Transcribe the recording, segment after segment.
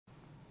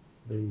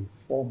the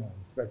former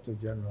Inspector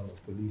General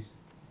of Police,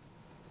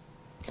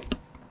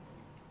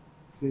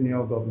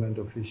 senior government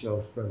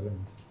officials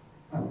present,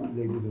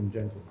 ladies and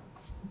gentlemen.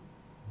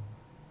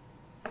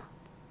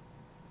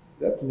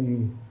 Let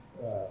me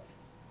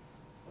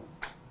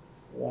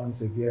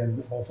once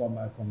again offer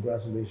my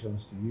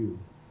congratulations to you,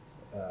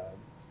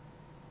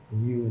 the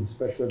new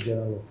Inspector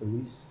General of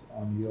Police,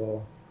 on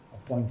your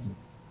appointment.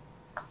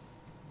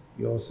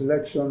 Your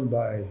selection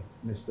by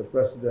Mr.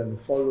 President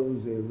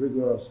follows a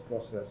rigorous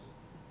process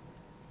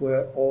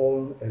where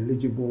all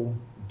eligible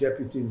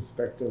Deputy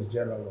Inspectors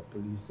General of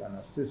Police and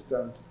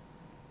Assistant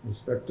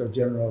Inspector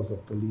Generals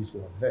of Police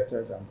were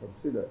vetted and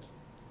considered.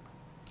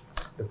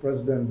 The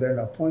President then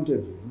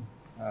appointed you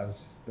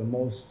as the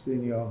most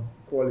senior,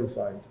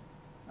 qualified,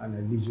 and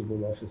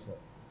eligible officer.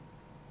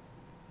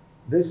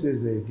 This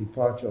is a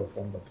departure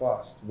from the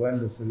past, when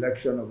the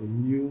selection of a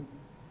new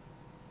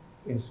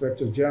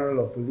Inspector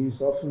General of Police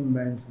often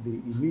meant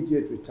the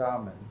immediate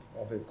retirement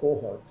of a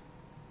cohort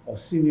of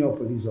senior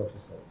police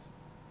officers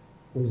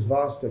whose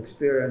vast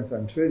experience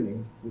and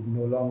training would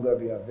no longer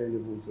be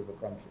available to the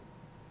country.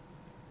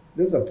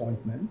 This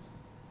appointment,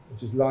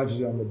 which is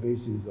largely on the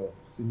basis of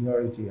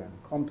seniority and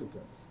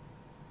competence,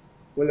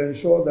 will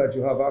ensure that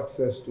you have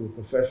access to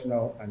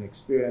professional and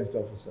experienced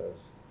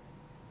officers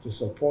to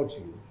support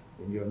you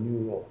in your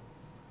new role.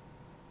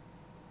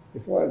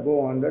 Before I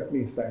go on, let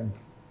me thank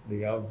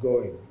the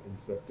outgoing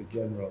Inspector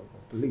General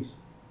of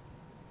Police.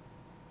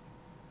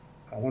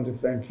 I want to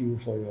thank you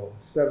for your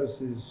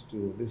services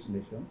to this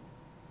mission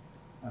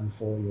and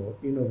for your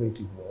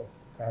innovative work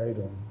carried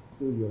on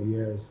through your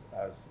years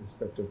as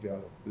Inspector General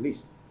of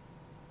Police.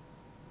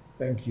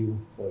 Thank you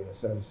for your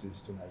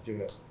services to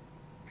Nigeria.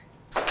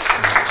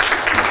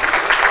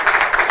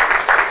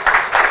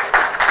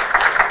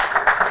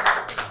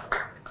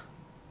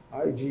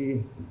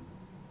 IG,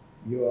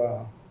 you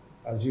are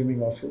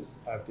assuming office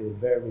at a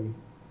very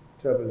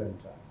turbulent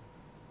time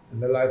in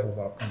the life of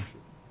our country.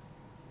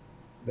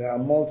 There are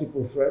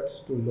multiple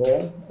threats to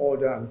law,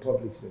 order, and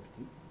public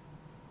safety.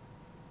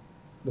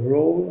 The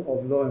role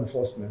of law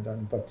enforcement,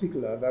 and in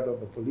particular that of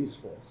the police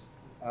force,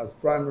 as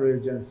primary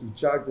agency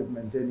charged with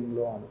maintaining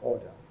law and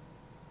order,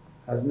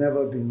 has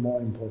never been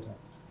more important.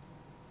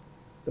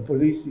 The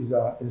police is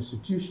our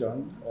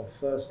institution of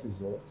first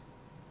resort,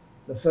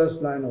 the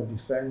first line of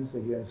defense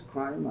against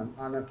crime and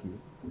anarchy,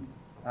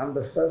 and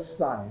the first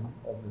sign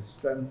of the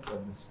strength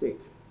of the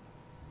state.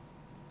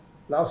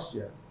 Last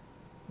year,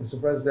 Mr.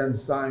 President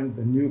signed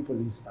the new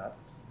Police Act,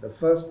 the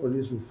first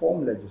police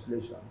reform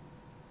legislation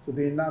to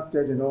be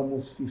enacted in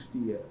almost 50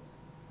 years.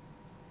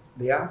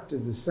 The Act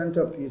is the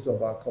centerpiece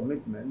of our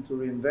commitment to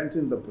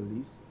reinventing the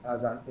police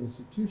as an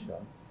institution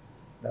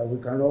that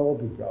we can all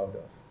be proud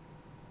of.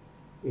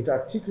 It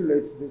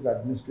articulates this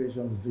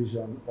administration's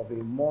vision of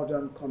a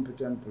modern,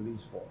 competent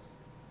police force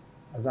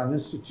as an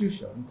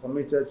institution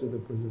committed to the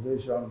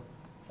preservation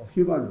of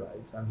human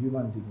rights and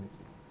human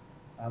dignity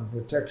and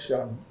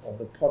protection of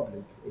the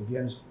public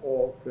against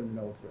all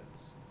criminal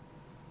threats.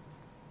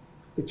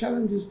 The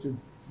challenges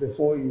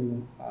before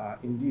you are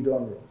indeed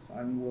onerous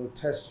and will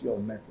test your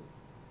mettle.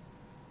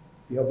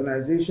 The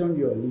organization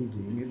you are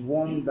leading is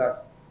one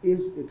that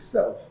is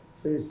itself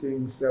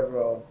facing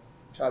several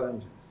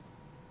challenges.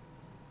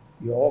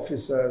 Your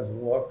officers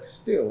work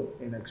still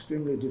in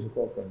extremely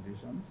difficult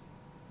conditions,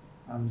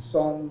 and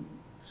some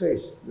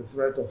face the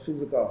threat of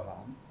physical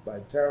harm by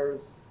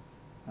terrorists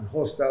and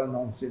hostile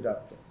non-state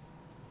actors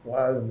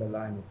while in the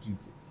line of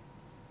duty.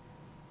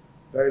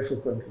 Very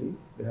frequently,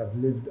 they have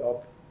lived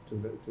up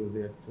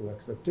to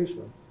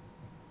expectations.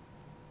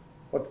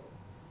 But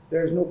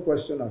there is no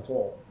question at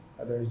all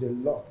that there is a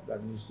lot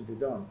that needs to be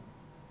done.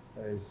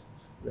 There is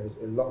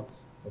a lot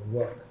of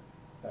work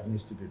that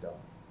needs to be done.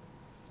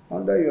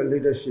 Under your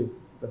leadership,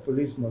 the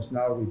police must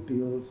now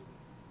rebuild,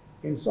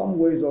 in some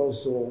ways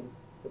also,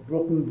 the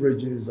broken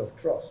bridges of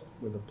trust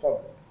with the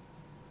public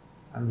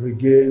and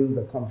regain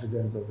the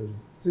confidence of the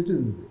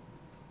citizenry.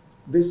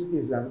 This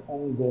is an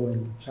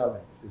ongoing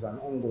challenge, it's an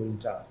ongoing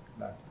task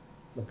that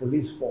the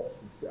police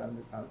force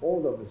and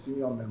all of the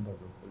senior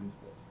members of the police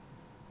force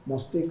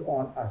must take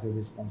on as a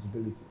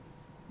responsibility,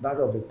 that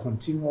of a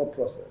continual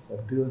process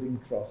of building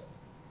trust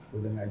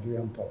with the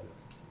Nigerian public.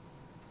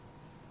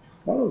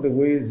 One of the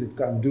ways it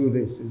can do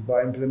this is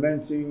by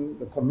implementing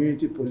the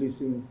community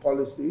policing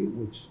policy,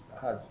 which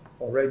had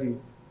already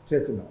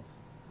taken off,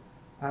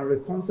 and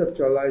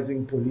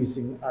reconceptualizing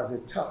policing as a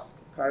task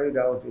carried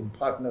out in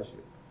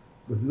partnership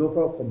with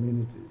local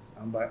communities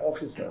and by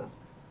officers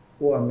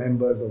who are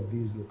members of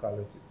these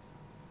localities.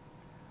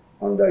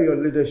 Under your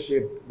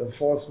leadership, the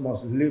force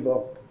must live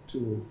up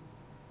to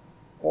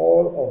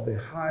all of the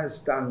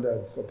highest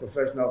standards of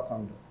professional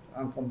conduct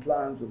and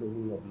compliance with the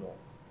rule of law.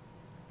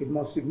 It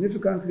must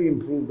significantly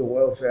improve the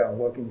welfare and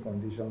working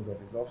conditions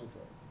of its officers,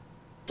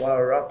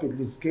 while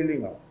rapidly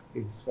scaling up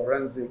its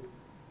forensic,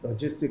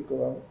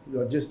 logistical,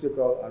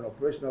 and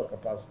operational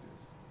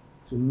capacities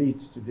to meet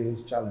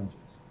today's challenges.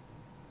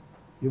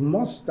 You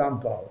must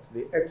stamp out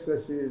the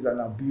excesses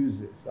and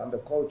abuses and the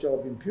culture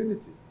of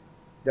impunity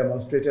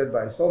demonstrated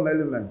by some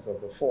elements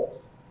of the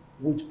force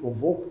which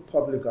provoke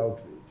public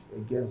outrage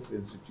against the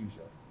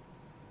institution.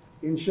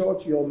 In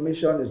short, your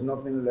mission is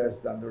nothing less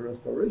than the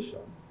restoration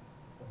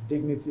of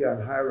dignity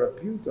and high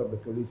repute of the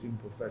policing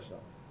profession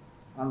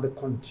and the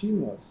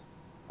continuous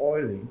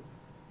oiling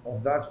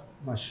of that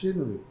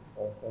machinery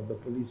of the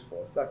police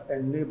force that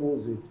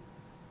enables it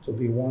to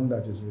be one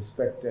that is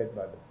respected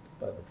by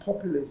the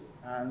populace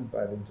and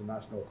by the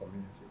international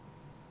community.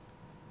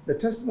 The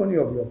testimony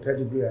of your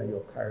pedigree and your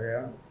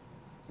career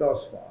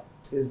thus far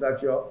is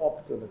that you're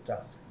up to the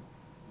task.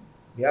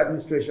 The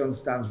administration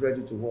stands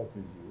ready to work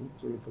with you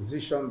to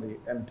reposition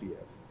the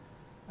MPF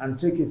and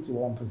take it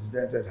to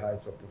unprecedented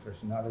heights of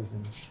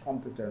professionalism,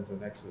 competence,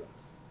 and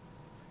excellence.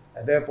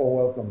 I therefore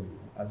welcome you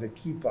as a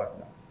key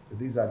partner to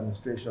this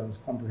administration's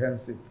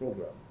comprehensive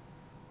program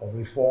of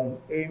reform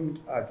aimed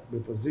at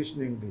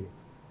repositioning the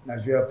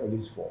Nigeria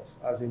Police Force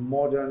as a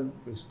modern,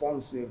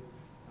 responsive,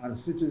 and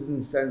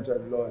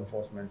citizen-centered law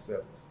enforcement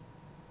service.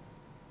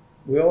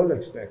 We all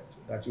expect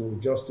that you will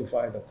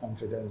justify the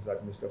confidence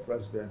that Mr.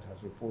 President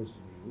has reposed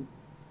in you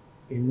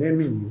in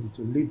naming you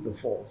to lead the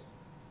force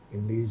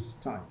in these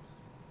times.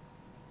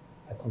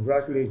 I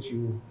congratulate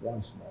you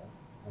once more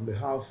on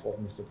behalf of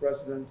Mr.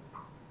 President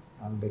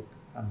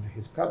and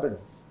his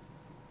cabinet,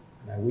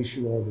 and I wish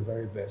you all the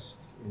very best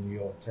in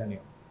your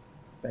tenure.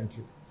 Thank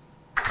you.